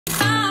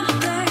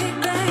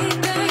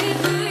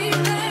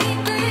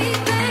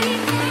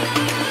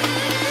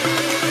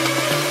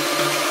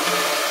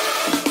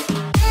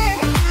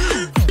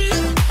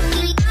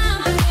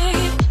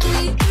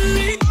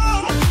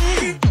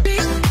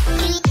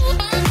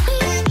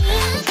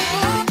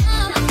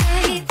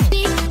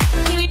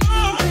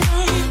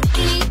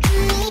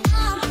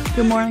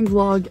morning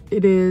vlog.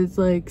 It is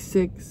like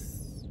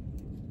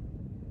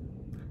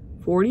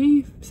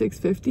 6:40,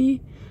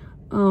 6:50.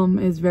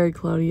 It's very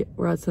cloudy.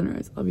 We're at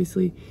sunrise,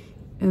 obviously,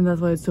 and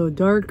that's why it's so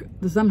dark.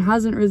 The sun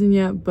hasn't risen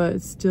yet, but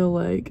it's still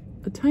like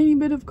a tiny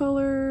bit of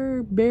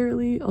color,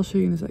 barely. I'll show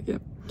you in a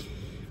second.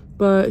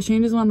 But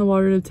Shane just went on the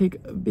water to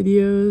take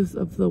videos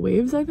of the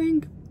waves, I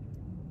think.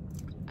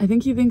 I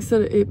think he thinks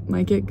that it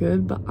might get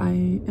good, but I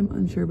am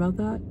unsure about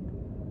that.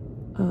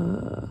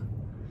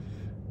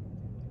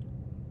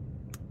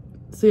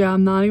 So yeah,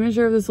 I'm not even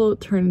sure if this will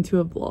turn into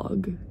a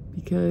vlog,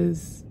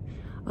 because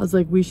I was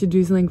like, we should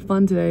do something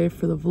fun today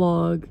for the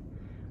vlog,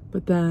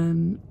 but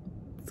then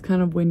it's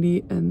kind of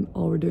windy and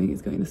all we're doing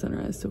is going to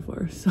sunrise so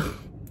far. So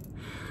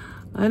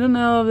I don't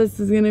know if this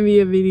is gonna be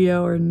a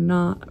video or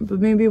not, but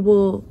maybe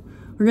we're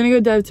gonna go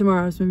dive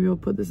tomorrow, so maybe we'll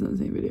put this in the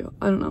same video.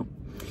 I don't know.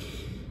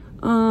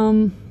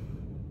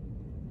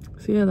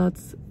 So yeah,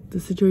 that's the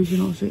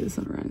situation. I'll show you the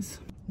sunrise.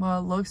 Well,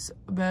 it looks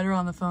better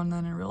on the phone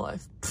than in real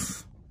life.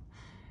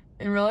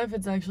 In real life,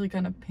 it's actually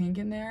kind of pink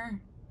in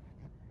there,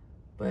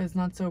 but it's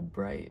not so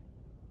bright.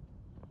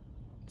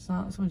 It's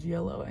not so much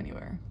yellow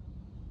anywhere.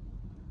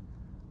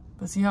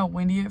 But see how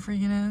windy it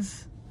freaking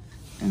is?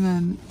 And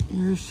then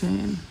here's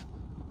Shane.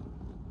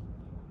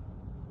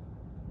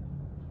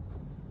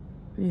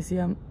 You see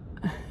I'm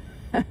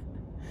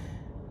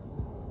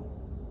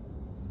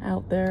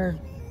out there.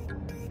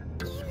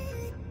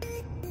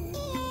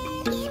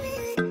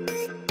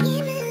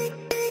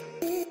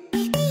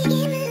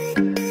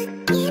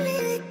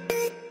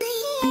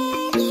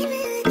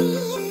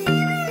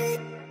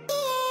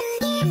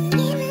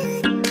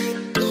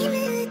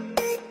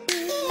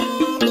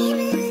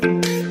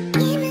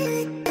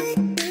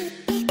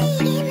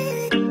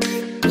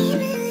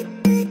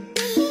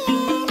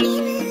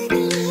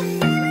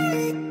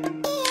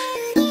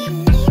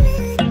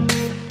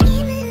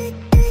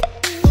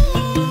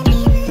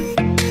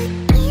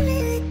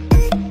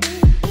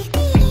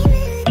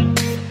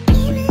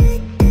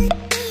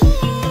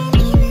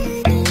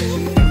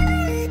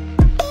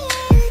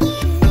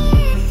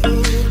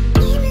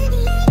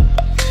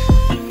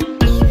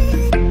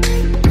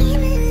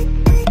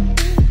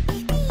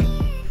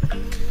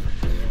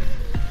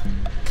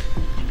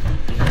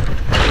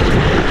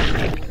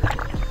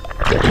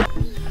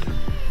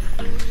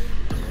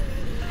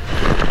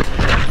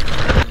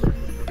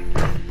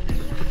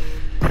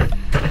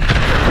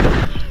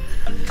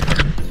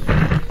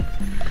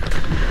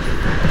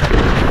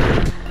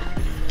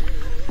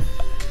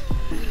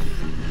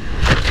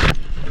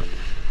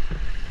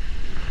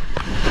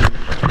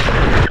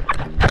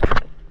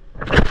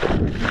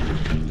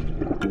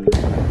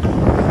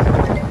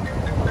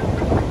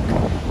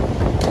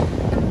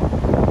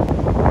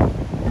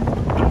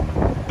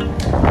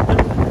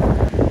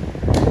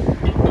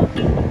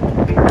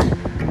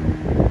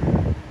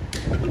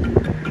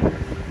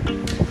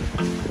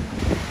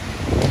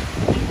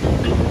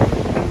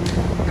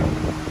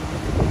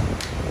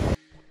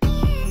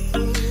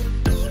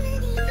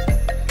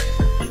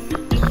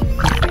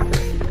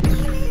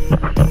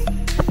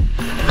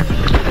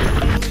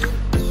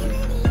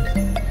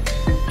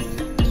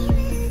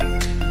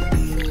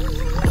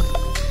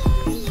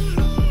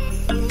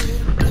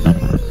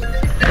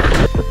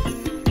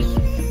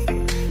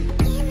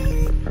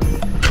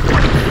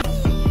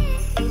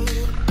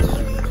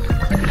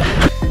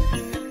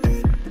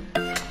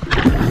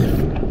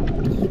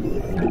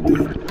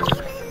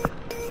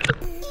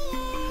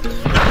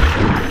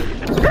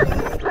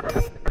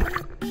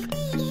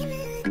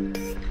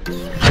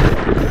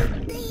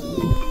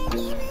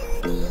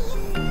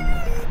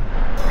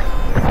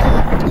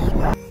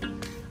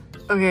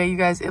 Okay, you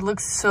guys, it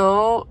looks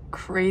so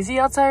crazy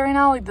outside right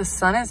now. Like, the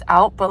sun is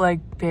out, but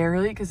like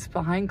barely, because it's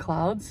behind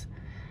clouds.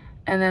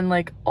 And then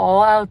like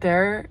all out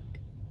there,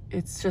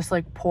 it's just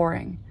like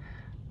pouring.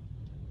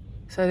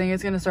 So I think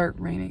it's gonna start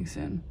raining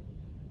soon.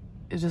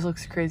 It just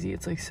looks crazy.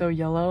 It's like so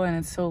yellow and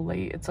it's so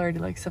late. It's already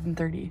like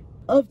 7:30.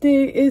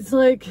 Update, it's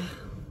like,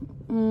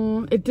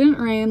 it didn't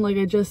rain like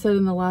I just said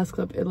in the last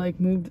clip. It like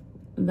moved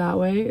that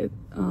way.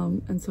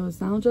 And so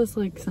it's now just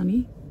like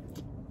sunny.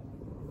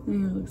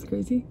 There, it looks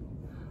crazy.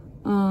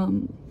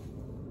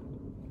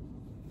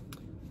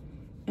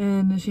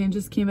 And Shane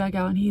just came back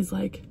out and he's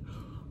like,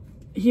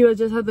 he was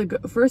just had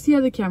first he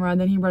had the camera,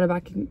 and then he brought it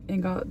back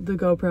and got the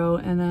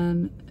GoPro, and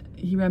then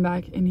he ran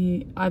back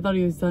and I thought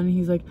he was done, and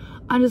he's like,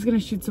 I'm just gonna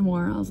shoot some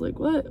more. I was like,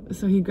 what?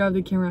 So he grabbed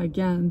the camera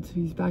again, so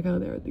he's back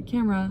out there with the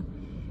camera,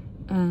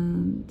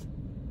 and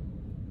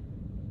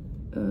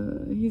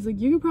he's like,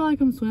 you could probably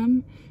come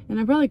swim. And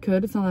I probably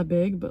could, it's not that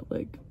big, but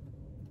like,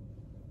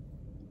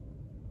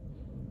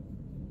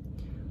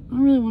 I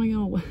don't really want to get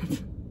all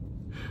wet.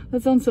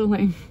 That sounds so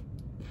lame.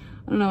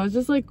 I don't know, it's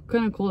just like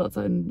kind of cold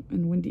outside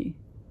and windy.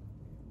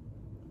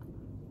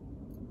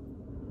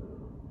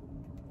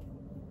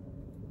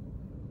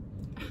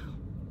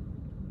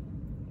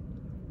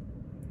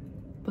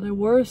 But I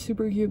wore a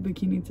super cute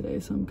bikini today,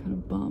 so I'm kind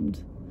of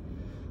bummed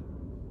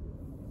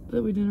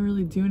that we didn't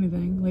really do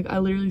anything. Like, I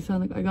literally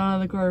said, like, I got out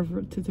of the car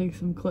to take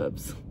some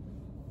clips.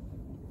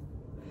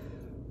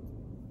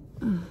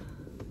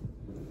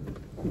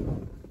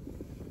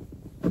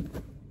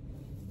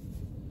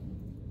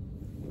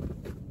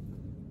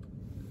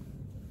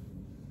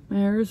 My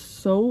hair is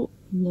so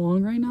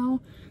long right now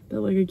that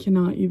like I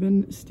cannot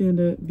even stand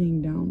it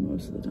being down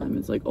most of the time.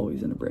 It's like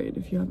always in a braid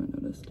if you haven't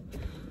noticed.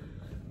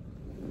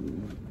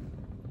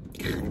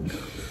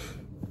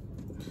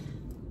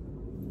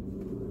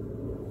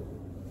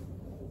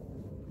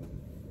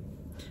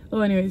 Oh,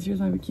 anyways, here's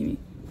my bikini.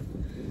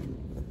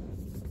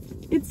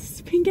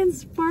 It's pink and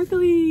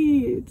sparkly.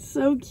 It's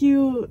so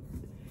cute.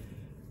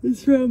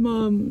 It's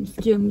from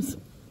Skims.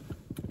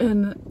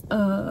 And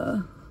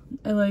I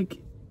like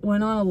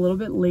went on a little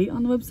bit late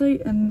on the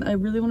website, and I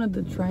really wanted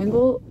the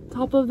triangle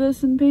top of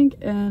this in pink,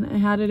 and I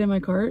had it in my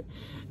cart.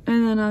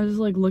 And then I was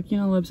like looking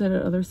on the website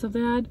at other stuff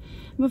they had.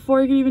 And before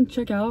I could even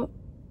check out,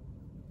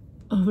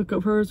 oh, the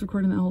GoPro was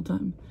recording that whole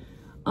time.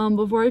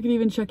 Before I could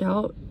even check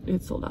out,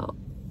 it sold out.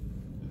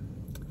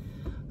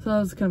 So that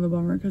was kind of a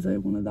bummer because I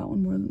wanted that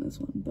one more than this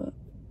one, but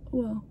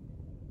oh well.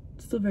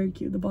 It's still very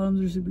cute. The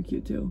bottoms are super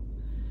cute too.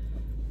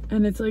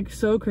 And it's like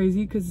so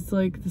crazy because it's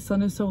like the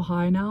sun is so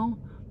high now,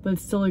 but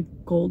it's still like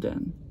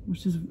golden,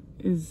 which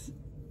is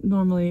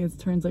normally it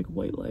turns like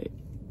white light.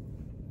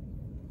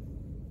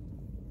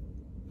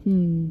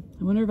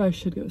 I wonder if I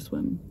should go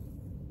swim.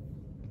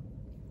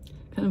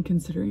 Kind of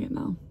considering it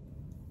now.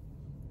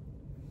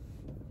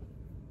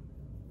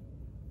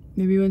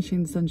 Maybe when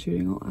Shane's done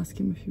shooting, I'll ask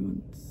him if he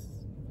wants.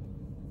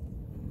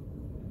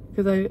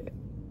 Because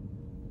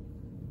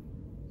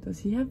does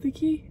he have the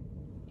key?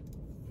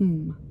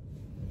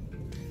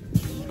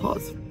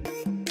 Pause.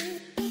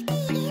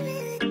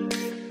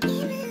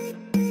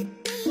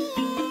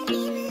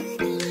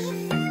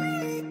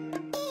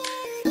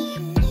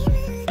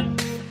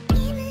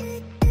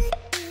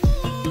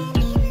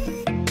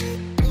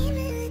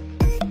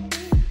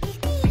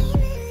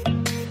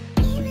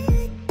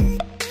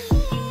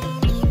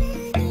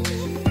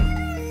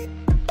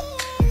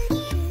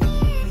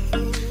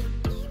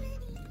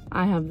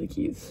 I have the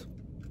keys.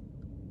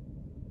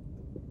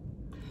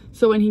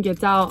 So when he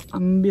gets out,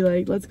 I'm gonna be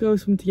like, let's go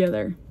swim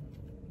together.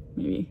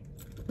 Maybe.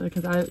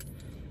 Because I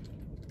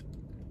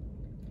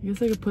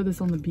guess I could put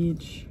this on the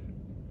beach.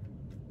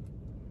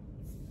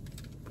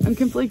 I'm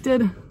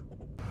conflicted.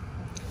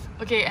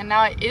 Okay, and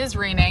now it is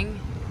raining.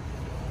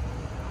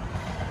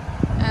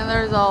 And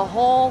there's a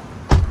whole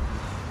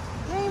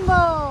rainbow.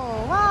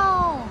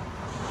 Wow.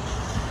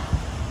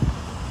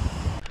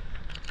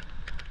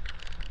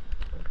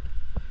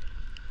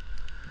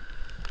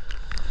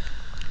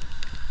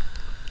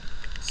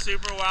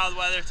 Super wild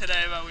weather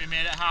today, but we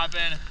made it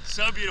happen.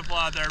 So beautiful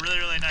out there, really,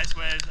 really nice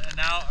waves, and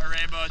now a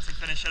rainbow to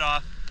finish it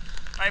off.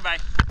 Bye-bye.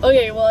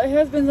 Okay, well, it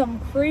has been some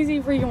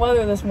crazy freaking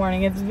weather this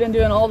morning. It's been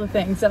doing all the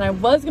things, and I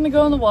was gonna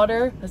go in the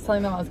water. I was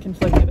telling them I was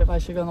conflicted if I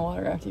should go in the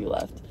water after you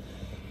left.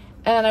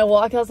 And I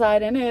walked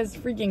outside, and it is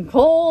freaking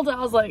cold. I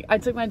was like, I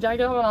took my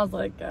jacket off, and I was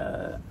like,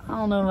 I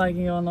don't know if I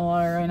can go in the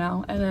water right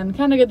now. And then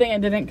kind of good thing I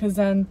didn't, because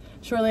then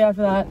shortly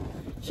after that,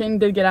 Shane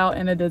did get out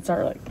and it did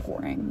start like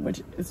pouring,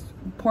 which is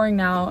pouring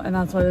now, and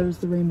that's why there was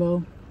the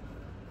rainbow.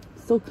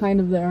 Still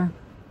kind of there.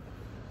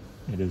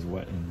 It is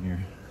wet in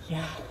here.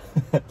 Yeah.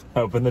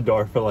 I opened the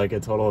door for like a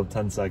total of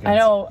 10 seconds. I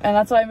know, and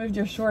that's why I moved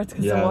your shorts,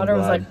 because the water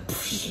was like,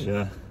 psh.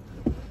 Yeah.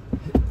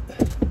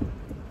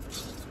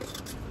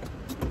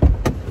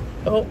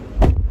 Oh.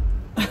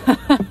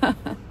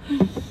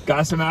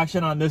 Got some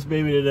action on this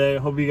baby today.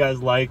 Hope you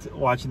guys liked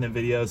watching the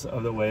videos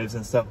of the waves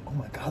and stuff. Oh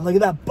my God, look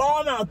at that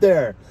bomb out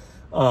there.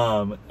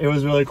 It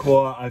was really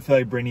cool. I feel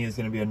like Brittany is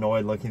going to be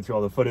annoyed looking through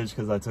all the footage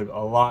because I took a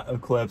lot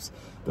of clips.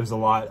 There's a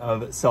lot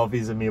of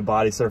selfies of me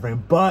body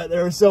surfing, but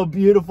they were so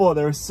beautiful.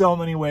 There were so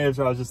many waves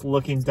where I was just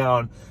looking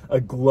down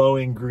a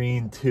glowing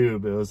green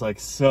tube. It was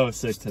like so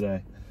sick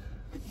today.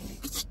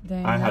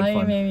 Dang, now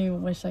you made me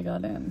wish I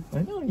got in.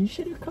 I know, you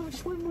should have come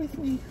swim with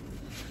me.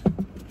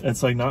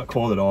 It's like not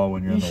cold at all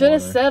when you're in the water. You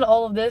should have said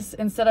all of this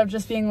instead of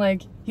just being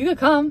like, you could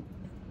come.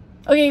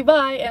 Okay,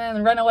 bye, and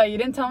then run away. You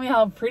didn't tell me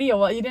how pretty it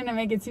was. You didn't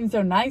make it seem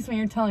so nice when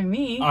you're telling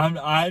me.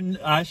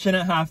 I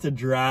shouldn't have to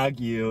drag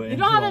you into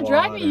the water. You don't have to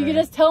drag me. You can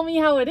just tell me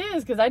how it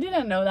is, because I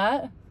didn't know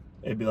that.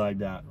 It'd be like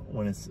that.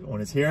 When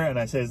it's here and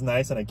I say it's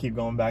nice and I keep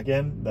going back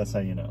in, that's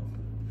how you know.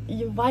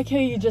 Why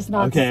can't you just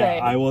not say? Okay,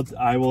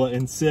 I will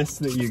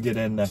insist that you get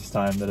in next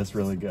time, that it's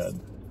really good.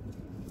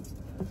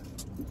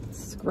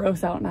 It's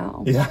gross out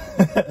now. Yeah,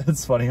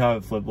 it's funny how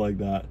it flipped like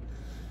that.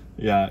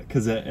 Yeah,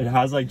 because it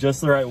has like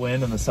just the right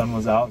wind and the sun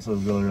was out, so it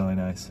was really, really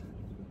nice.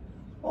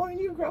 Oh,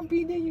 you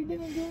grumpy that you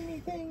didn't do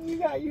anything. You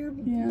got your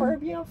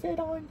Barbie outfit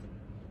on.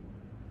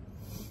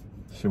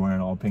 She's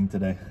wearing all pink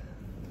today.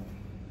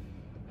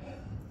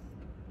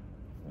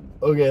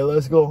 Okay,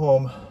 let's go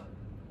home.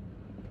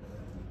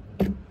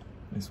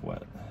 It's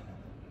wet.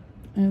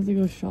 I have to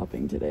go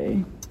shopping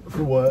today.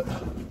 For what?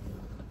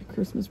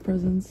 Christmas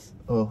presents.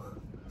 Oh.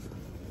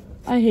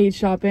 I hate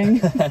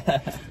shopping.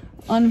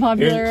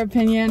 Unpopular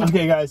opinion.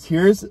 Okay, guys,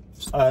 here's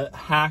a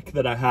hack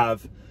that I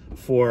have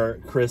for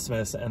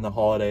Christmas and the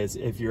holidays.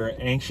 If you're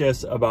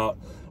anxious about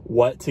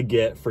what to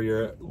get for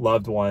your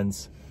loved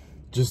ones,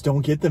 just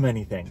don't get them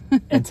anything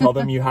and tell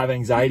them you have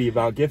anxiety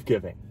about gift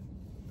giving.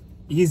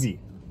 Easy.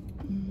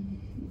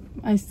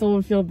 I still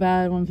would feel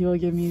bad when people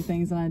give me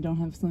things and I don't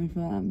have something for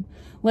them.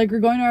 Like, we're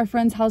going to our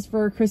friend's house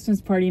for a Christmas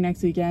party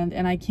next weekend,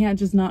 and I can't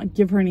just not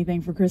give her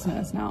anything for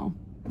Christmas now.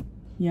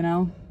 You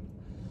know?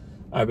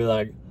 I'd be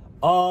like,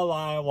 all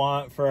I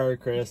want for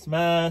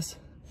Christmas.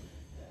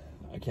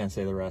 I can't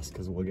say the rest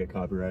because we'll get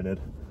copyrighted.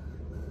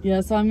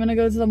 Yeah, so I'm gonna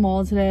go to the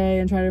mall today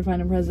and try to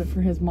find a present for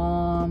his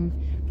mom,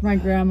 for my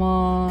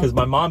grandma. Because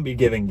my mom be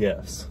giving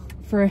gifts.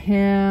 For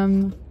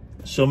him.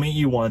 She'll meet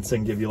you once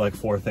and give you like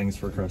 4 things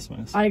for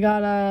Christmas. I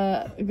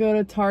gotta go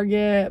to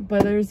Target,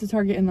 but there's a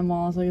Target in the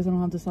mall, so I guess I don't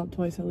have to stop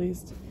twice at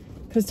least.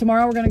 Because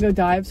tomorrow we're gonna go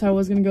dive, so I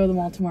was gonna go to the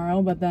mall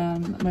tomorrow, but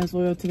then I might as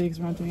well go today because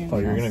we're not doing anything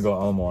Oh, you're else. gonna go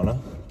Ala Moana?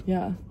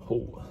 Yeah.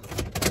 Oh.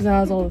 Because it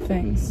has all the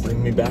things.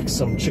 Bring me back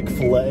some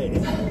Chick-fil-A.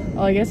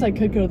 Well, I guess I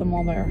could go to the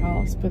mall by our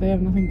house, but they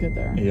have nothing good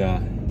there.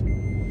 Yeah.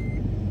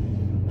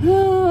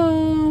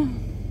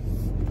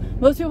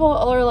 Most people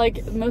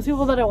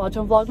that I watch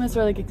on Vlogmas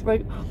are like,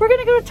 we're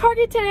gonna go to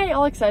Target today,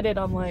 all excited.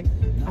 I'm like,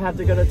 I have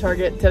to go to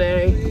Target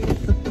today.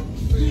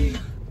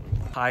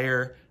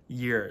 Entire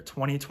year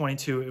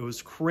 2022, it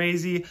was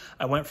crazy.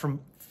 I went from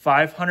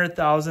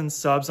 500,000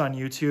 subs on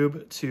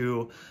YouTube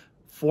to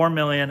 4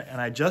 million,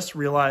 and I just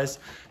realized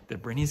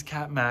that Brittany's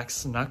cat Max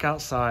snuck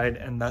outside,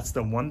 and that's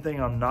the one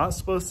thing I'm not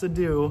supposed to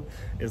do,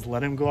 is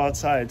let him go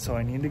outside. So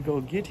I need to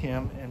go get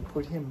him and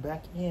put him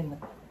back in.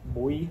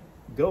 Boy,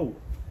 go.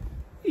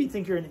 You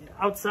think you're an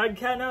outside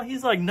cat now?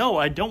 He's like, no,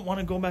 I don't want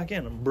to go back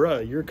in.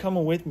 Bruh, you're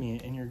coming with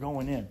me and you're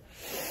going in.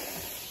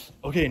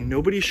 Okay,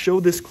 nobody show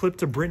this clip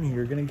to Brittany.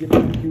 You're gonna get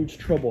in huge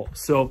trouble.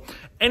 So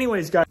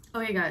anyways, guys.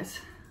 Okay guys,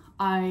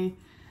 I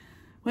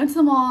went to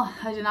the mall.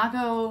 I did not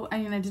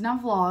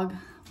vlog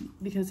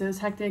because it was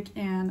hectic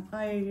and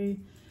I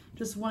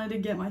just wanted to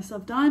get my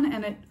stuff done,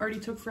 and it already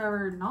took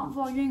forever not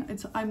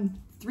vlogging. I'm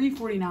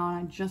 3:40 now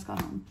and I just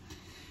got home.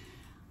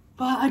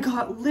 But I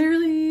got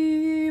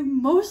literally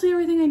mostly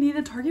everything I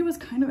needed. Target was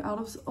kind of out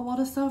of a lot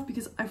of stuff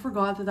because I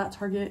forgot that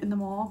Target in the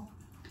mall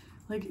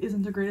like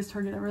isn't the greatest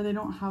Target ever. They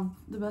don't have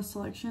the best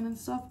selection and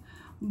stuff.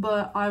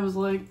 But I was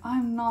like,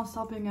 I'm not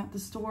stopping at the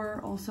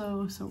store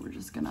also, so we're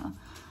just gonna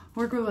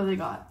work with what they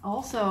got.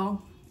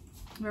 Also,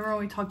 remember when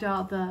we talked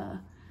about the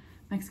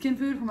Mexican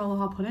food from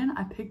Aloha Puddin'?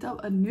 I picked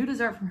up a new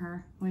dessert from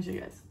her. Let me show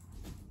you guys.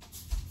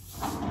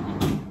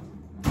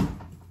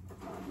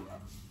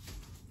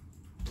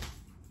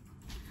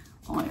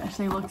 Oh my gosh,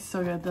 they look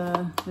so good.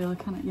 They look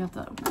kind of, you have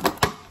to open them.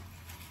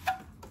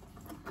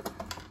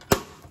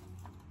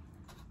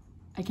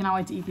 I cannot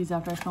wait to eat these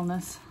after I film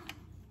this.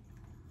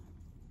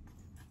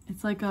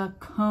 It's like a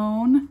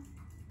cone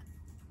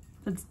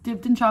that's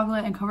dipped in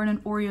chocolate and covered in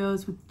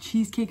Oreos with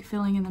cheesecake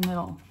filling in the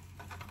middle.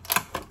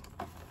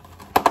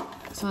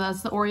 So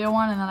that's the Oreo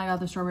one, and then I got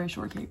the strawberry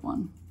shortcake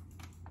one.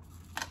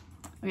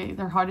 Okay,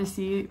 they're hard to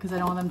see because I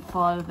don't want them to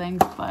fall out of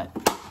things, but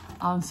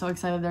I'm so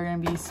excited they're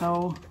gonna be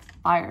so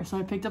fire. So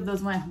I picked up those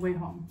on my way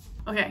home.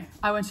 Okay,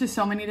 I went to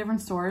so many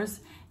different stores,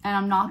 and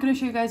I'm not gonna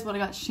show you guys what I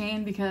got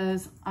Shane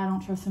because I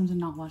don't trust him to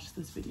not watch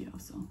this video,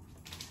 so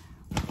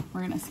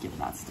we're gonna skip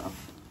that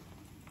stuff.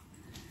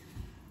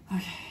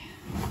 Okay.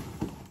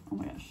 Oh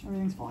my gosh,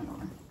 everything's falling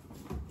over.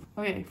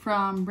 Okay,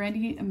 from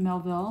Brandy and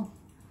Melville,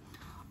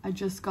 I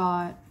just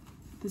got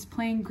this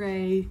plain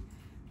gray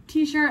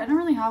t-shirt. I don't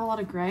really have a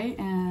lot of gray,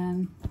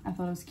 and I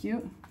thought it was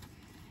cute.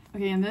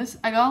 Okay, and this,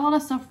 I got a lot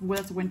of stuff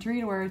that's wintry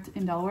to wear it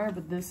in Delaware,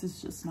 but this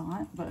is just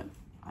not, but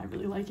I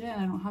really like it,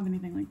 and I don't have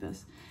anything like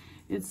this.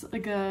 It's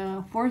like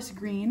a forest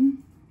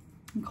green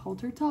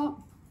halter top.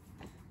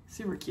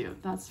 Super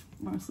cute. That's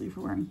mostly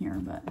for wearing here,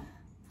 but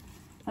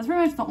that's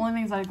pretty much the only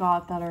things I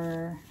got that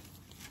are,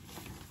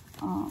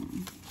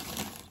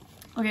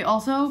 okay,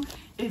 also,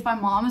 if my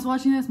mom is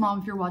watching this, Mom,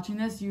 if you're watching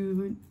this,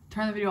 you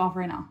turn the video off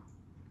right now,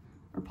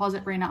 or pause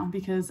it right now,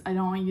 because I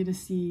don't want you to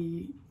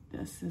see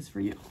this. This is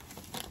for you.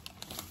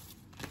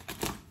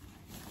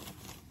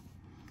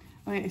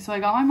 Okay, so I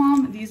got my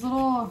mom these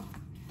little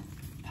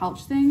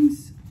pouch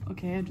things.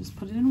 Okay, I just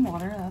put it in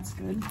water. That's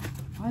good.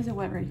 Why is it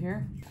wet right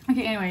here?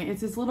 Okay, anyway,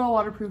 it's this little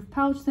waterproof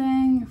pouch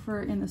thing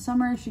for in the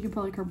summer. She can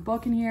put like her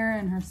book in here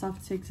and her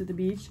stuff to take to the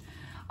beach.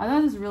 I thought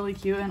it was really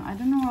cute, and I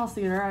didn't know what else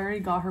to get her. I already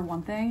got her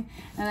one thing,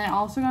 and then I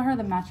also got her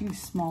the matching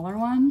smaller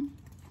one.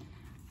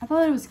 I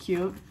thought it was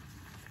cute,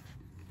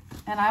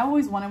 and I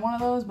always wanted one of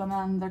those, but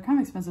then they're kind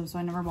of expensive, so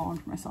I never bought one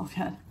for myself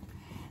yet.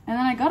 And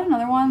then I got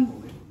another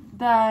one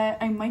that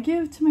I might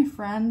give to my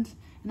friend,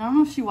 and I don't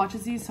know if she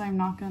watches these, so I'm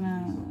not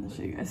gonna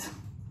show you guys.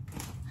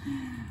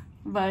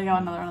 But I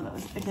got another one of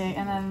those. Okay,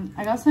 and then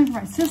I got something for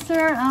my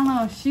sister. I don't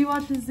know if she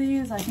watches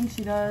these. I think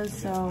she does,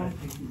 so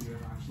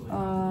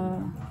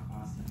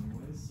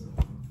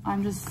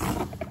I'm just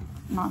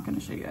not gonna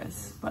show you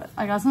guys. But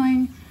I got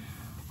something.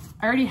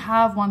 I already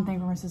have one thing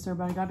for my sister,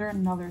 but I got her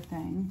another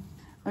thing.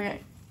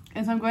 Okay,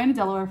 and so I'm going to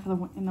Delaware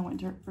in the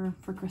winter, or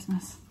for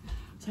Christmas.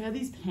 So I got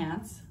these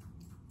pants.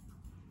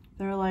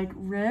 They're like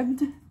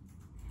ribbed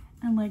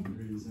and like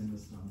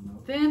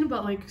thin,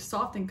 but like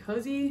soft and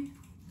cozy.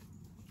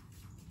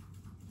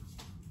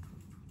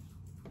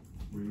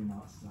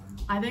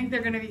 I think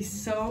they're gonna be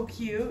so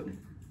cute.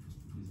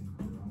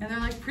 And they're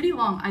like pretty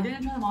long. I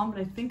didn't try them on, but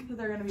I think that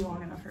they're gonna be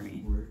long enough for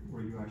me.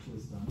 Were you actually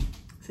stunned?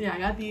 So yeah, I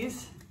got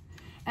these.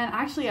 And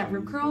actually at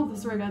Rip Curl, this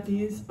is where I got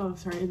these. Oh,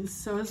 sorry.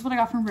 This is what I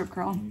got from Rip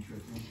Curl.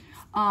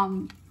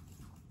 One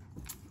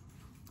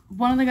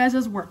of the guys I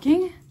was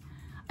working,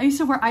 I used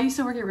to work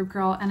at Rip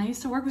Curl, and I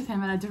used to work with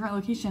him at a different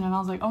location, and I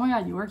was like, oh my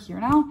God, you work here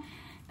now?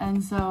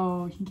 And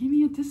so he gave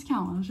me a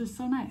discount. It was just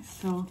so nice.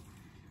 So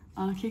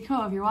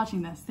Keiko, if you're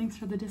watching this, thanks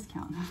for the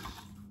discount.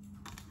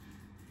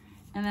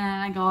 And then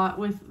I got,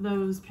 with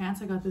those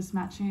pants, I got this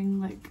matching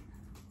like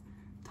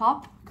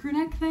top crew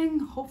neck thing.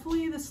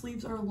 Hopefully the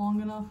sleeves are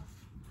long enough.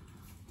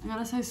 I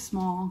got a size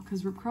small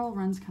because Rip Curl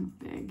runs kind of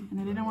big, and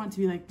I didn't want it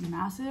to be like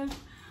massive.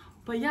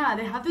 But yeah,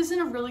 they have this in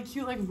a really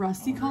cute like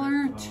rusty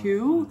color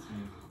too.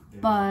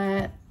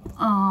 But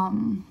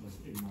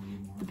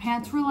the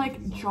pants were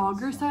like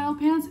jogger style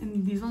pants,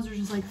 and these ones are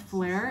just like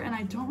flare, and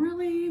I don't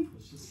really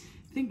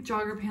think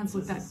jogger pants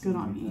look that good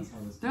on me.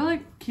 They're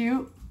like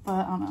cute, but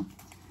I don't know.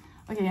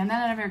 Okay, and then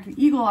at American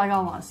Eagle, I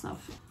got a lot of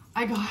stuff.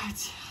 I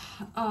got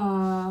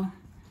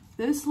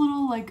this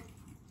little like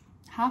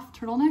half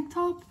turtleneck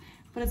top,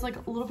 but it's like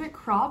a little bit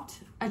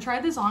cropped. I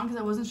tried this on because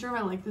I wasn't sure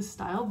if I liked this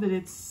style, but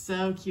it's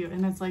so cute,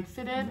 and it's like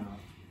fitted.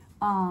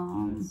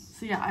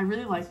 So yeah, I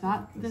really like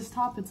that. This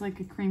top, it's like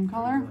a cream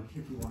color.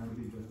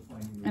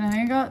 And I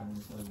think I got,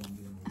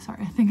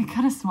 sorry, I think I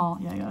got a small.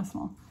 Yeah, I got a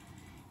small.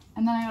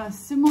 And then I got a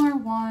similar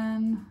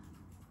one.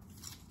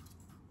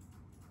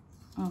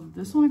 Oh,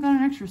 this one I got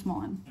an extra small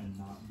one.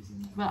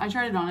 But I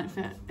tried it on, it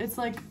fit. It's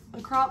like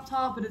a crop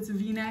top, but it's a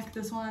V-neck,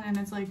 this one, and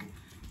it's like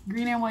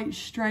green and white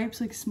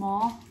stripes, like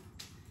small.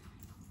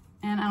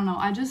 And I don't know,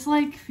 I just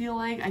like feel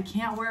like I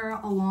can't wear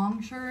a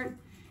long shirt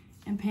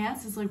and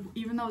pants. It's like,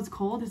 even though it's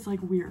cold, it's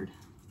like weird.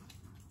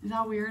 Is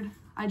that weird?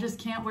 I just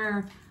can't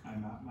wear,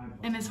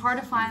 and it's hard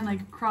to find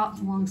like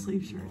cropped long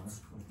sleeve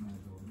shirts.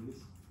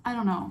 I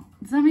don't know.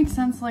 Does that make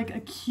sense? Like a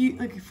cute,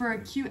 like for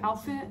a cute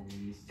outfit,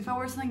 if I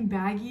wear something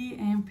baggy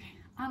and,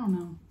 I don't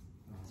know.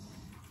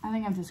 I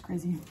think I'm just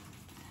crazy. And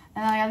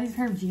then I got these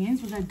pair of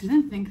jeans, which I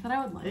didn't think that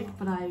I would like,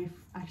 but I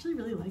actually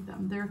really like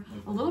them. They're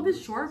a little bit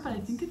short, but I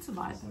think it's a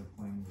vibe.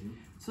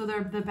 So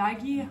they're the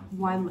baggy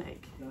wide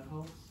leg.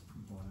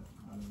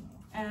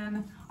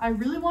 And I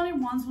really wanted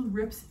ones with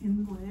rips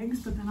in the legs,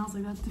 but then I was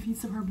like, that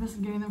defeats the purpose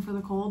of getting them for the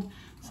cold.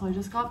 So I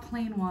just got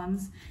plain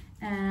ones.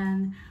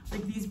 And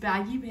like these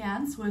baggy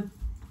pants with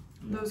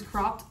those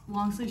cropped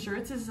long sleeve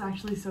shirts, this is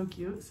actually so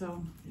cute.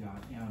 So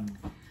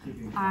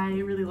I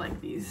really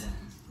like these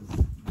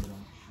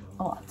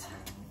a lot.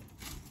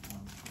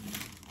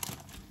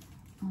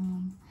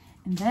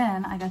 And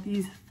then I got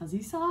these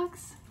fuzzy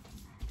socks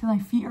because my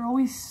feet are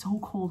always so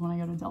cold when I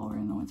go to Delaware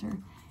in the winter.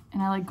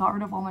 And I like got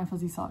rid of all my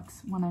fuzzy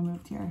socks when I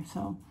moved here.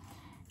 So,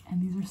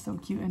 and these are so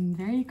cute and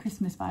very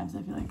Christmas vibes,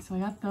 I feel like. So I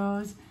got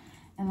those.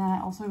 And then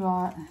I also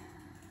got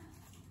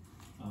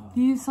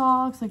these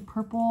socks, like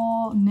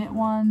purple knit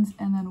ones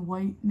and then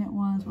white knit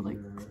ones with like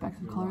specks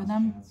of color in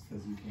them.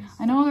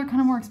 I know they're kind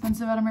of more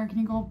expensive at American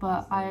Eagle,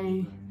 but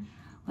I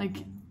like,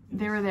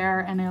 they were there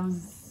and it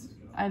was,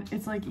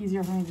 it's like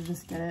easier for me to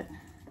just get it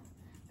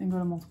than go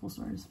to multiple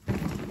stores.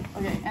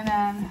 Okay, and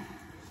then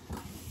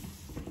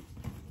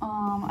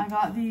I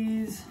got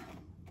these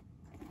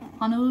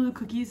Honolulu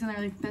cookies, and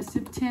they're like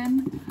festive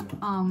tin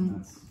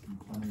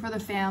for the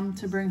fam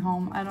to bring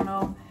home. I don't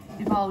know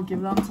if I'll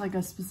give them to like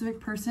a specific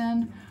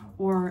person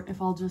or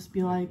if I'll just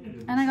be like,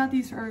 and I got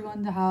these for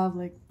everyone to have,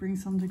 like bring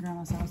some to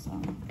grandma's house.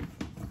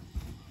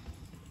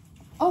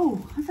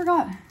 Oh, I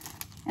forgot.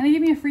 And they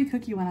gave me a free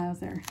cookie when I was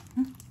there.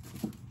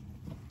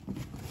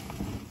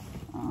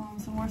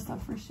 Some more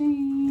stuff for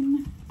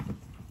Shane.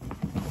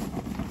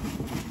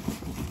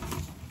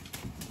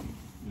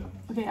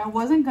 Okay, I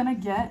wasn't gonna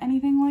get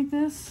anything like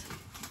this,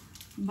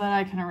 but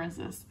I couldn't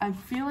resist. I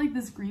feel like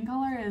this green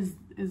color is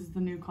the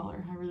new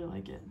color. I really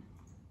like it.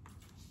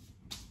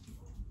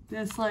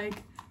 This like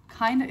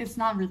kind of, it's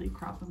not really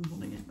cropped. I'm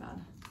holding it bad.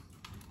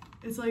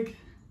 It's like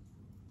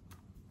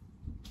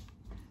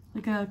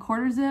a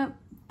quarter zip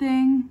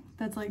thing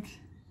that's like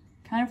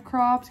kind of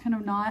cropped, kind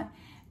of not,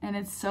 and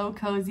it's so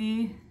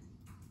cozy.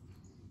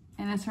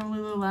 And it's from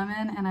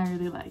Lululemon, and I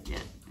really like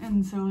it.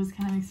 And so it was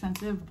kind of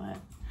expensive, but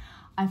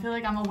I feel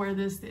like I'm gonna wear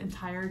this the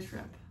entire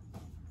trip.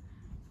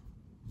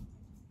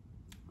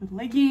 With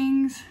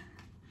leggings,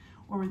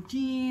 or with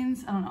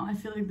jeans. I don't know, I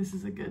feel like this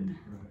is a good,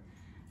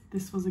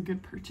 this was a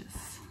good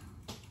purchase.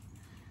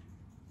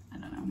 I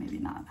don't know, maybe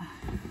not.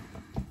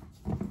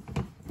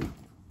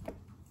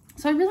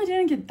 So I really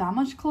didn't get that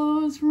much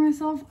clothes for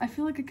myself. I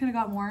feel like I could have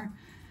got more.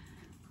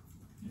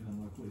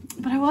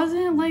 But I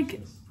wasn't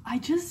like, I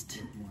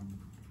just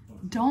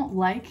don't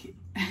like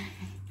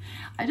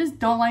I just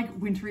don't like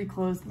wintry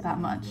clothes that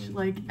much.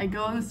 Like I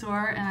go in the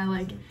store and I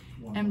like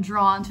am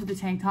drawn to the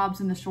tank tops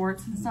and the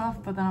shorts and stuff,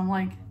 but then I'm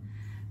like,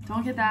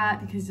 don't get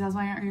that because that's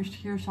why you're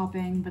here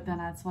shopping, but then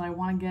that's what I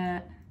want to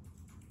get.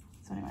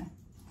 So anyway,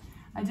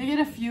 I did get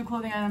a few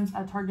clothing items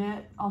at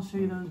Target. I'll show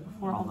you those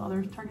before all the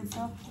other Target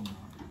stuff.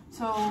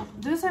 So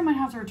this I might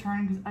have to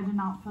return because I did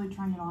not feel like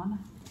trying it on.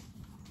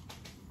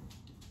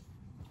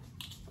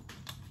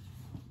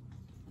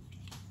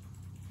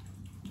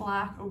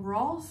 black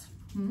overalls.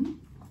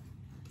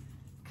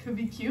 Could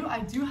be cute. I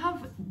do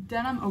have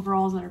denim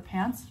overalls that are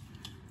pants,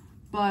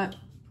 but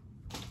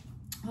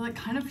they're like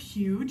kind of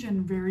huge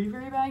and very,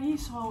 very baggy.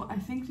 So I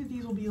think that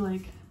these will be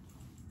like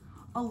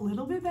a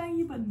little bit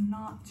baggy, but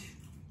not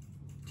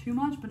too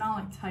much, but not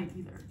like tight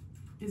either,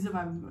 is the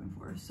vibe I'm going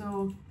for.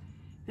 So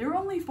they were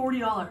only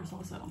 $40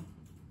 also.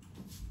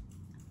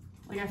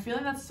 Like, I feel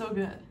like that's so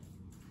good.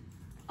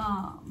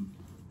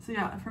 So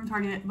yeah, from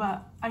Target,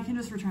 but I can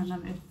just return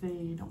them if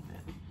they don't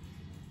fit,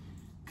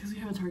 because we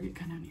have a Target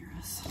kind of near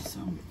us. So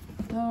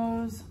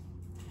those,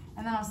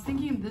 and then I was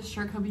thinking this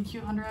shirt could be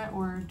cute under it,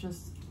 or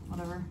just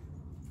whatever.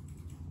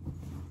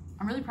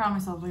 I'm really proud of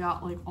myself. I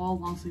got like all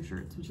long sleeve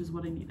shirts, which is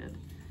what I needed.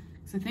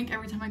 Because I think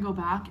every time I go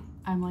back,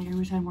 I'm like, I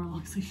wish I had more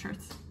long sleeve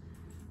shirts.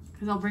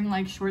 Because I'll bring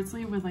like short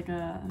sleeve with like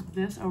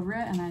this over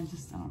it, and I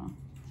don't know.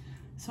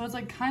 So it's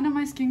like kind of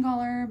my skin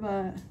color,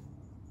 but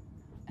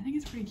I think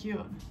it's pretty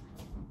cute.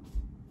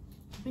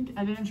 I think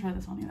I didn't try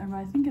this on either, but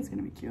I think it's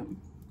gonna be cute.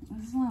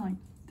 This is only like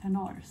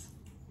 $10.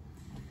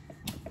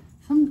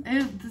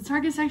 The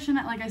Target section,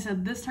 like I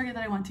said, this Target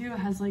that I went to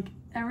has like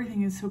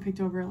everything is so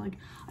picked over. Like,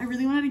 I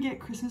really wanted to get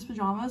Christmas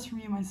pajamas for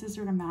me and my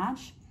sister to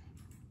match,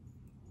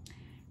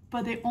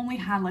 but they only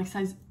had like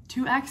size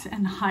 2X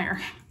and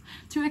higher.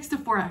 2X to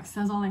 4X,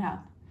 that's all they had.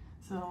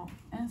 So,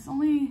 and it's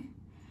only,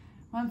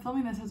 when I'm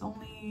filming this, it's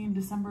only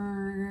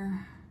December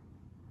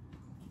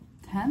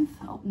 10th?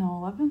 Oh, no,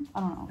 11th?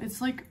 I don't know.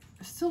 It's like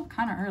still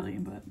kind of early,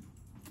 but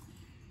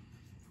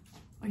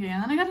okay.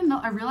 And then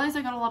I realized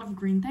I got a lot of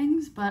green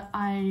things, but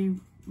I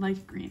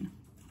like green,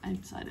 I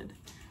decided.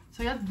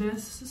 So I got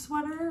this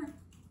sweater.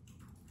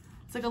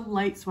 It's like a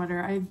light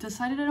sweater. I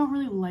decided I don't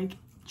really like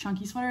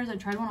chunky sweaters. I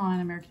tried one on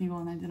in American Eagle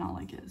and I did not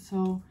like it.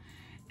 So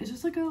it's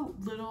just like a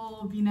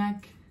little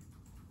v-neck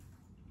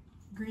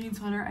green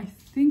sweater. I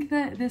think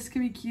that this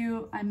could be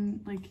cute.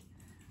 I'm like,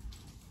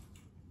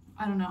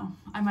 I don't know.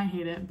 I might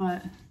hate it,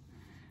 but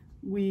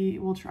we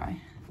will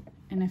try.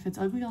 And if it's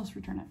ugly, I'll just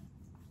return it.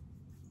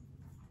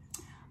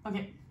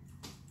 Okay.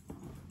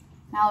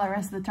 Now the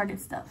rest of the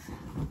Target stuff.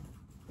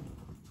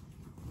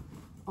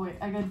 Oh wait,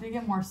 I did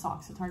get more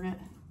socks at Target.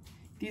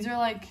 These are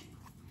like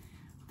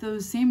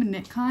those same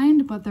knit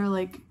kind, but they're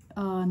like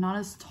not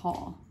as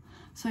tall.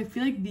 So I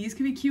feel like these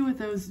could be cute with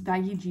those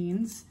baggy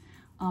jeans,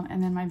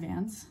 and then my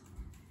Vans.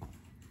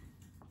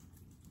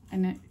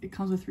 And it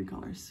comes with 3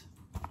 colors.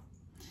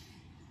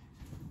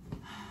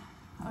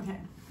 Okay,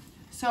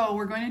 so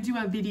we're going to do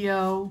a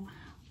video.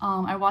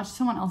 I watched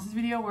someone else's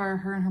video where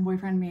her and her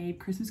boyfriend made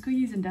Christmas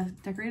cookies and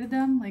decorated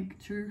them like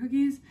sugar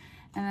cookies.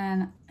 And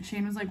then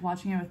Shane was like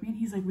watching it with me and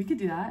he's like, we could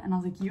do that. And I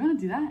was like, you want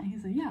to do that? And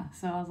he's like, yeah.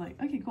 So I was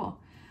like, okay, cool.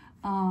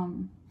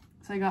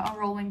 So I got a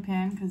rolling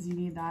pin because you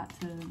need that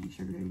to make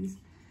sugar cookies.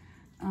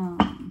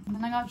 And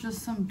then I got just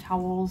some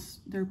towels.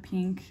 They're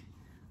pink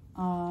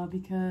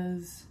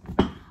because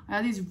I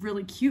have these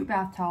really cute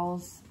bath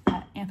towels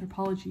at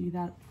Anthropology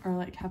that are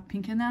like have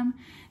pink in them,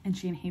 and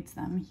Shane hates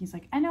them. He's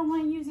like, I don't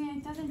want to use it,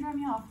 it doesn't dry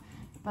me off.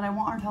 But I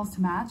want our towels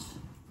to match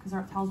because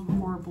our towels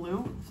before are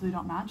blue, so they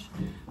don't match.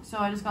 So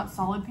I just got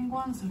solid pink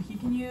ones, so he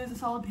can use a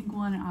solid pink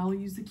one and I will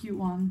use the cute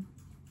one.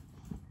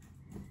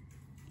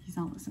 He's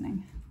not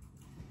listening.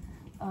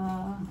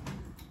 And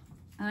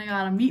I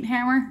got a meat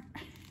hammer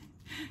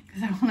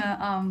because I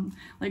want to,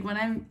 like when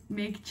I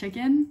make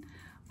chicken,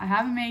 I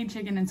haven't made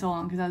chicken in so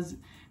long because I was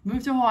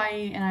moved to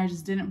Hawaii and I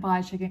just didn't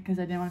buy chicken because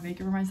I didn't want to make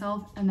it for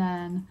myself. And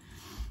then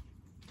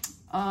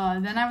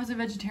I was a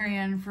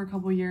vegetarian for a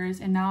couple years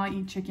and now I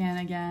eat chicken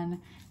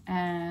again.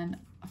 And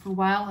for a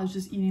while I was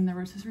just eating the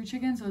rotisserie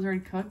chicken, so it was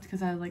already cooked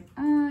because I was like,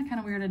 kind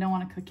of weird, I don't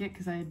want to cook it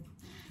because I had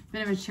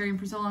been a vegetarian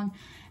for so long.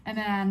 And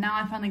then now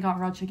I finally got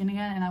raw chicken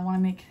again and I want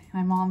to make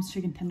my mom's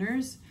chicken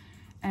tenders,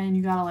 and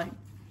you gotta like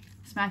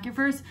smack it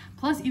first.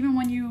 Plus, even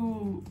when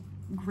you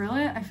grill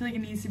it, I feel like it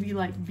needs to be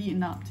like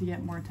beaten up to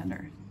get more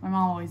tender. My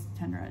mom always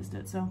tenderized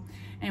it. So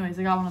anyways,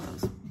 I got one of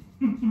those.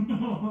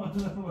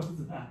 What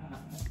was that?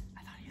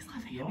 I thought he was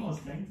laughing You at me.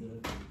 almost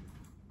fainted.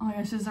 Oh my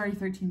gosh, this is already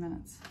 13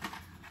 minutes.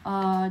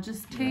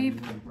 Just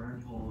tape. Yeah, like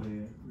burnt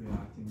holy,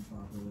 reacting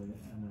properly,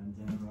 and then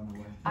didn't run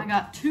away. I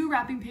got 2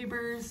 wrapping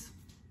papers.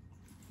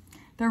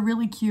 They're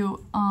really cute.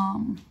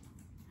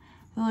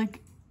 They're like,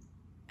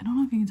 I don't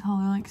know if you can tell,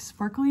 they're like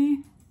sparkly.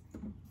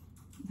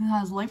 It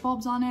has light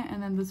bulbs on it,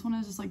 and then this one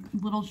is just like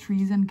little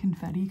trees and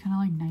confetti, kind of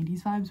like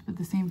 90s vibes, but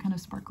the same kind of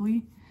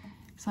sparkly.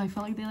 So I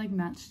felt like they like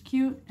matched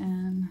cute,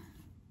 and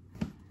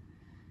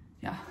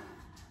yeah.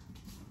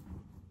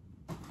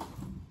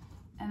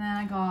 And then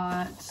I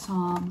got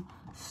some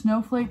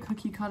snowflake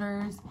cookie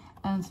cutters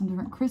and some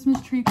different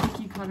Christmas tree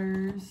cookie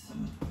cutters.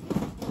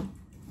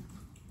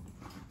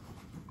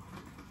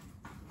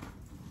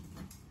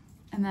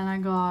 And then I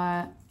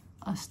got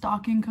a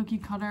stocking cookie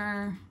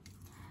cutter.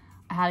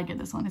 I had to get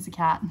this one, it's a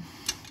cat.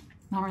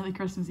 Not really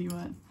Christmassy,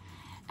 but.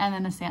 And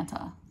then a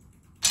Santa.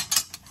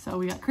 So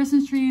we got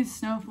Christmas trees,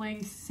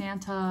 snowflakes,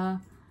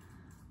 Santa,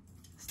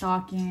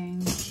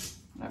 stocking,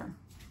 whatever.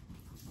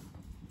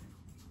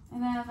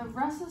 And then the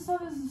rest of the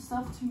stuff is the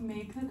stuff to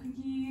make the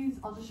cookies.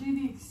 I'll just show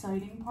you the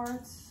exciting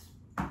parts.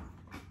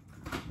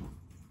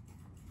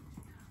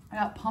 I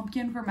got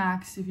pumpkin for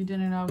Max. If you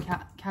didn't know,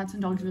 cats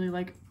and dogs really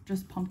like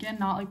just pumpkin,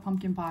 not like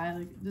pumpkin pie.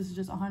 Like this is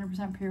just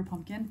 100% pure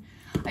pumpkin.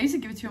 I used to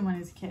give it to him when he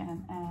was a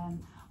kitten,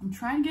 and I'm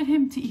trying to get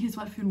him to eat his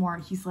wet food more.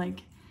 He's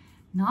like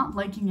not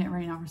liking it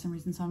right now for some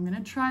reason, so I'm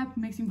gonna try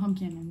mixing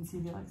pumpkin and see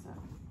if he likes it.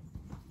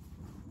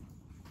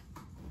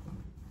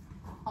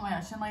 Oh my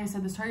gosh, and like I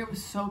said, this Target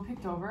was so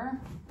picked over.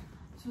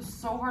 So it's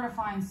so hard to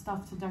find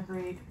stuff to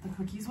decorate the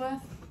cookies with.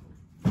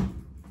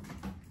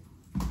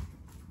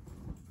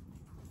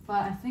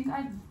 But I think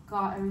I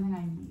got everything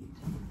I need.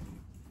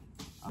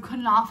 I could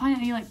not find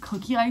any like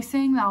cookie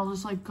icing that'll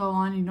just like go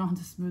on and you don't have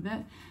to smooth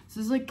it. So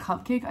this is like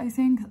cupcake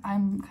icing because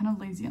I'm kind of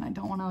lazy and I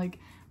don't want to like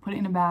put it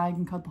in a bag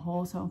and cut the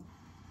hole. So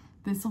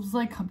this was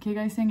like cupcake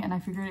icing, and I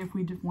figured if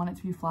we want it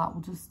to be flat,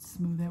 we'll just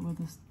smooth it with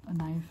a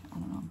knife. I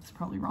don't know, it's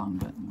probably wrong,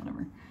 but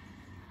whatever.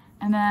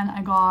 And then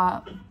I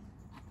got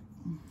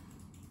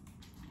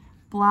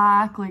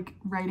black like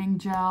writing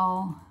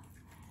gel,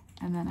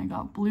 and then I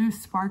got blue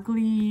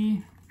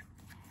sparkly,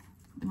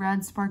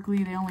 red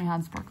sparkly. They only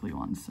had sparkly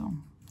ones, so,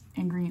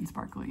 and green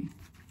sparkly.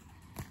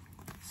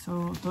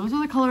 So those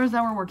are the colors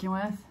that we're working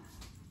with.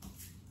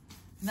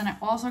 And then I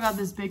also got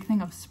this big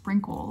thing of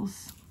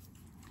sprinkles.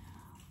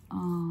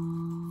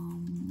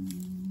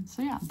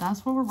 So yeah,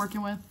 that's what we're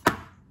working with.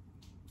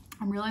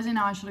 I'm realizing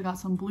now I should have got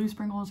some blue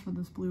sprinkles for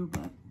this blue,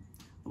 but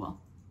oh well.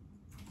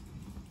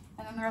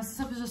 And then the rest of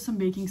the stuff is just some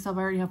baking stuff.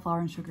 I already have flour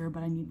and sugar,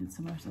 but I needed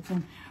some other stuff.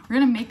 And we're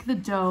gonna make the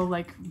dough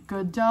like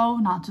good dough,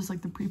 not just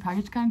like the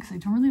prepackaged kind, because I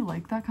don't really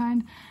like that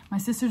kind. My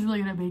sister's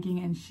really good at baking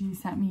and she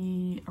sent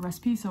me a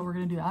recipe, so we're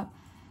gonna do that.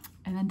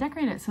 And then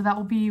decorate it. So that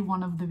will be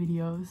one of the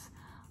videos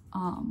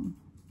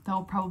that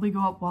will probably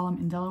go up while I'm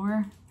in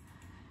Delaware.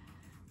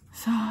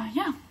 So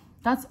yeah,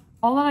 that's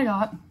all that I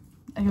got.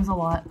 It was a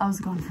lot. I was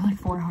gone for like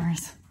 4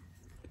 hours.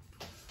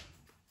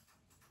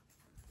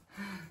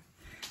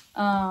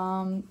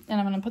 And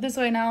I'm gonna put this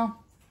away now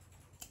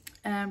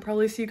and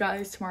probably see you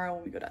guys tomorrow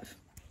when we go dive.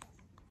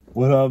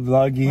 What up,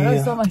 vloggy? Why do I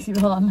still have my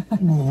seatbelt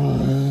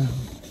on?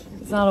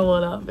 It's not a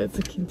what up, it's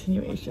a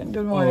continuation.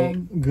 Good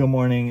morning. Oh, good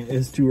morning.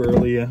 It's too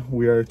early.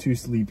 We are too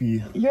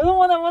sleepy. You're the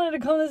one that wanted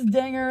to come this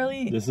dang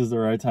early. This is the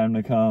right time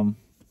to come.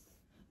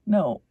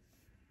 No.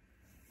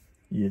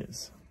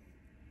 Yes.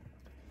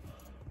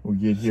 We'll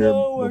get here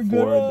before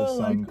the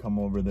sun come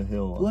over the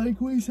hill. Like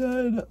we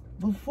said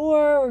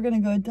before, we're gonna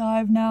go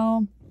dive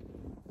now.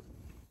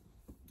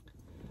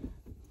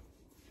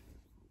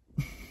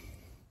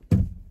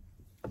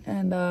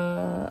 And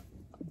I'm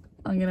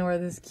gonna wear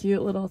this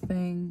cute little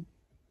thing.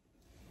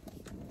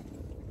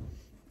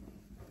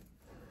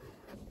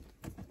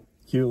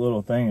 Cute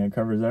little thing. It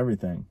covers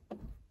everything.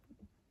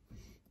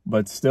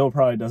 But still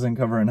probably doesn't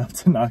cover enough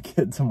to not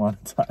get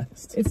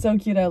demonetized. It's so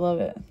cute. I love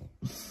it.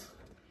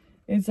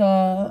 It's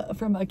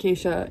from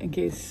Acacia, in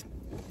case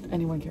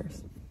anyone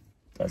cares.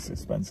 That's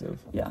expensive.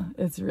 Yeah,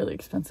 it's really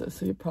expensive,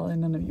 so probably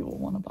none of you will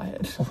want to buy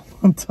it.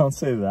 Don't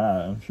say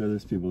that. I'm sure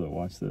there's people that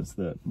watch this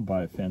that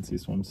buy fancy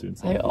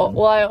swimsuits.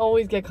 Well, I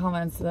always get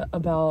comments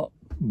about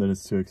that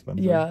it's too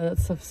expensive. Yeah, that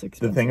stuff's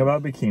expensive. The thing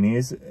about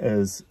bikinis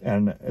is,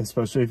 and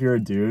especially if you're a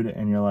dude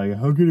and you're like,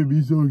 how could it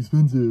be so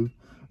expensive?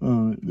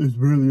 There's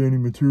barely any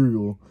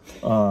material.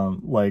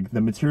 Like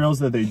the materials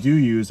that they do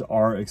use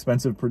are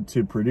expensive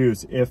to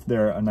produce if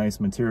they're a nice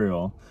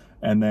material.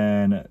 And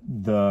then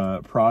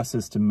the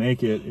process to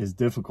make it is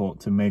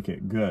difficult to make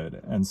it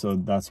good. And so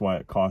that's why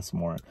it costs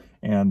more,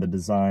 and the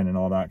design and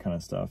all that kind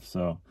of stuff.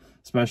 So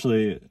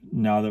especially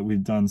now that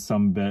we've done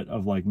some bit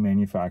of like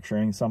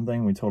manufacturing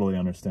something, we totally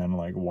understand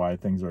like why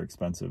things are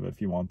expensive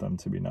if you want them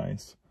to be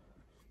nice.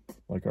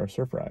 Like our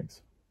surf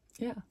rags.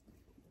 Yeah.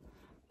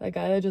 That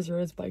guy that just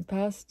rode his bike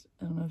past,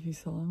 I don't know if you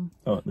saw him.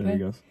 Oh, there he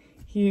goes.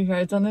 He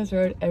rides on this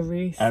road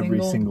every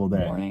single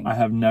day. Morning. I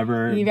have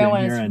never been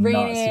here and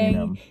not seen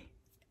him.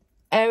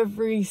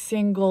 Every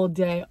single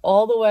day,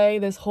 all the way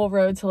this whole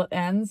road till it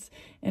ends,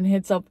 and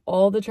hits up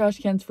all the trash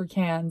cans for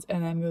cans,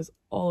 and then goes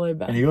all the way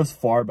back. And he goes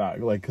far back,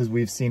 like, because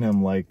we've seen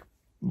him like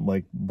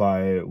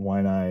by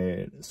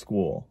Waianae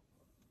school,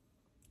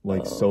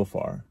 like so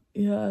far.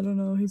 Yeah, I don't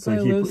know. He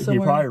probably lives somewhere.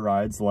 He probably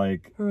rides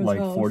like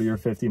 40 or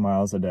 50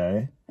 miles a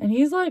day. And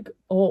he's like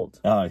old.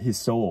 He's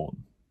so old.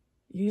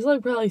 He's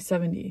like probably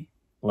 70.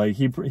 Like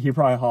he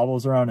probably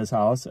hobbles around his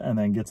house and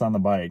then gets on the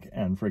bike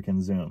and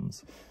freaking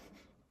zooms.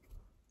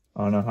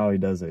 I don't know how he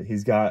does it.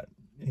 He's got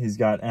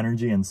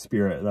energy and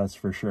spirit, that's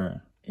for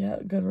sure. Yeah,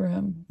 good for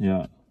him.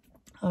 Yeah.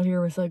 Out here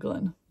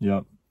recycling.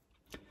 Yep.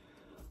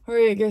 All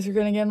right, I guess we're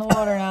gonna get in the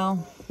water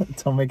now.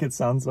 Don't make it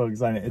sound so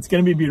exciting. It's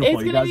gonna be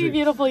beautiful. It's gonna be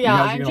beautiful,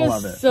 yeah. I'm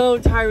just so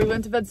tired. We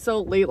went to bed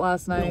so late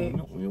last night.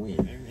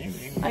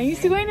 I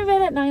used to go to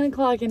bed at 9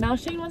 o'clock, and now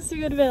Shane wants to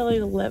go to bed at like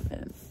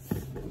 11.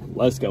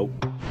 Let's go.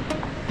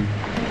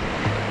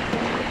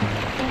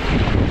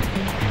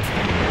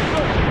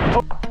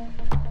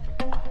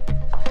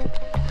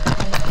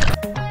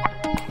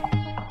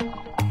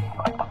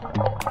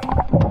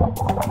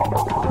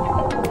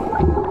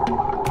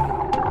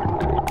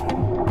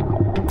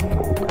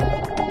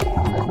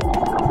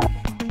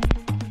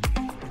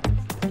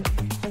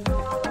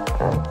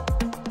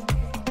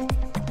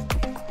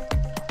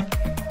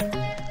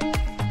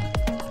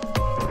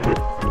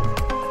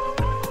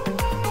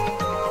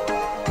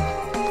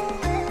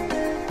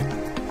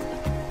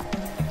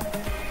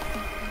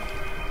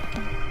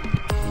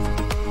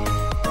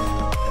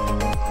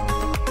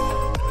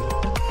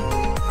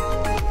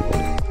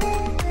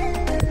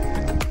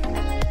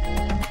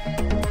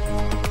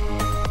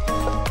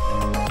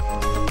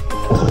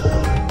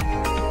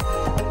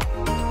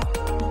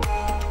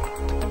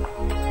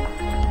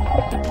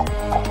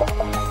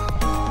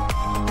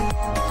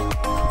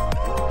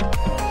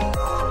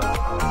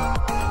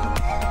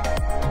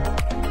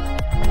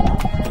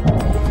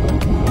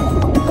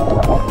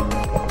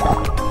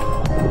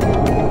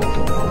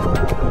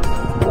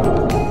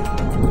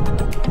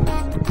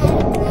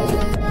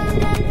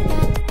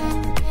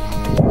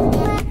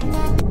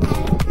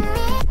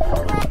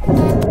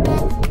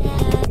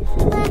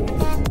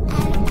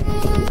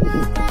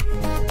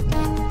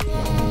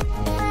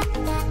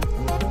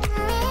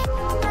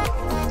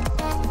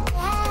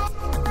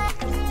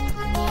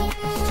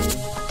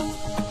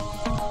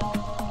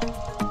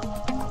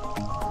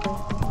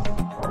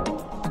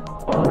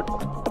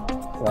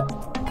 Yeah.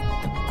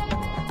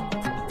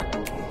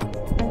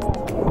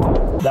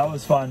 That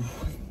was fun.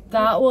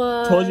 That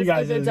was Told you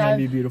guys it was going to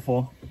be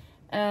beautiful.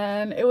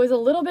 And it was a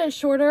little bit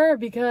shorter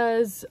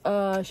because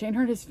Shane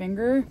hurt his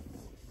finger.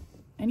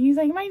 And he's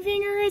like, my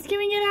finger is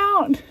giving it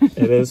out.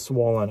 It is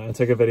swollen. I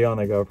took a video on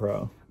the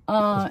GoPro.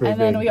 And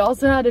then we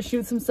also had to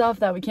shoot some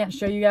stuff that we can't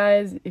show you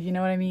guys. If you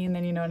know what I mean,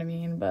 then you know what I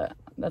mean. But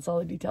that's all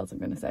the details I'm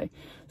going to say.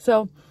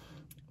 So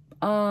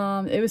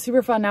it was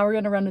super fun. Now we're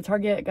going to run to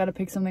Target. Got to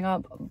pick something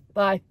up.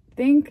 But I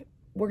think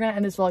we're going to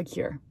end this vlog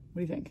here. What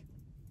do you think?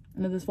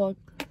 End of this vlog?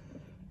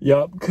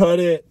 Yup, cut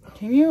it.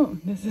 Can you?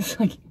 This is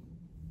like...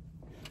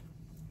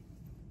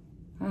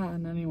 not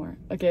anymore.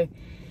 Okay.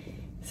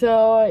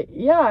 So,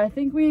 yeah, I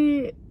think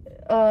we...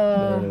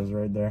 there it is,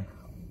 right there.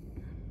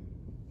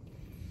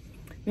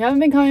 We haven't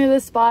been coming to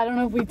this spot. I don't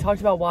know if we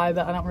talked about why,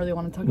 but I don't really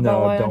want to talk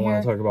about why. No, don't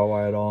want to talk about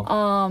why at all.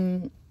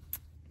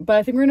 But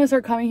I think we're going to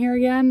start coming here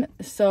again.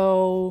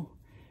 So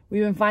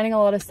we've been finding a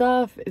lot of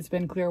stuff. It's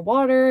been clear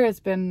water.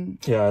 It's been...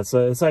 Yeah,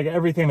 it's like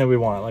everything that we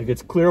want. Like,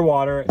 it's clear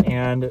water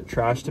and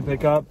trash to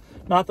pick up.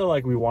 Not that,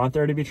 like, we want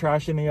there to be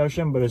trash in the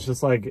ocean, but it's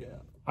just, like,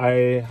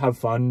 I have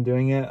fun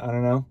doing it. I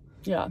don't know.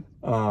 Yeah.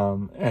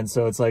 And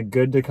so it's, like,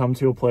 good to come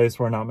to a place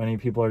where not many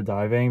people are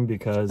diving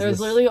because there's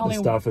literally only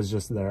the stuff is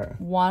just there.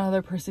 One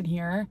other person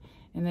here,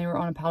 and they were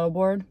on a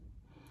paddleboard.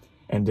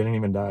 And didn't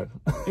even dive.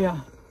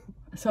 Yeah.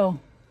 So...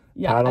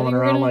 yeah, paddling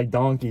around like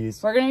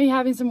donkeys. We're gonna be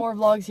having some more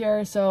vlogs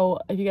here, so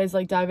if you guys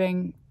like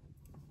diving,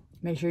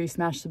 make sure you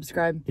smash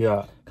subscribe.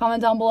 Yeah.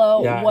 Comment down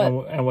below. Yeah,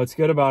 and what's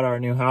good about our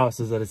new house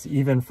is that it's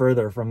even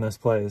further from this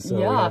place, so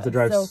we have to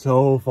drive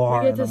so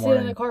far. We get to sit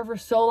in the car for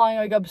so long and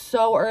wake up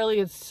so early.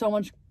 It's so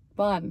much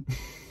fun.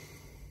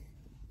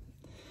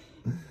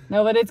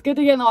 No, but it's good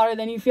to get in the water.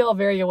 Then you feel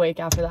very awake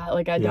after that.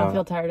 Like I don't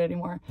feel tired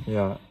anymore.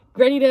 Yeah.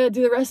 Ready to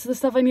do the rest of the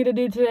stuff I need to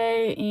do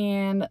today,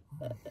 and.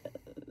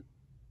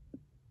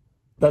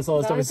 That's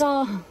all. That's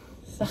all.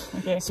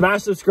 Okay.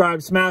 Smash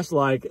subscribe, smash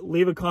like,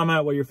 leave a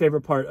comment what your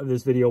favorite part of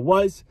this video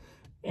was,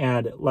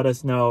 and let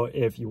us know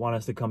if you want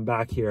us to come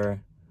back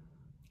here.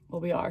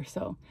 Well, we are.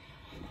 So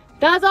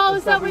that's all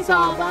the stuff we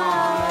saw.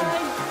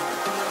 Bye.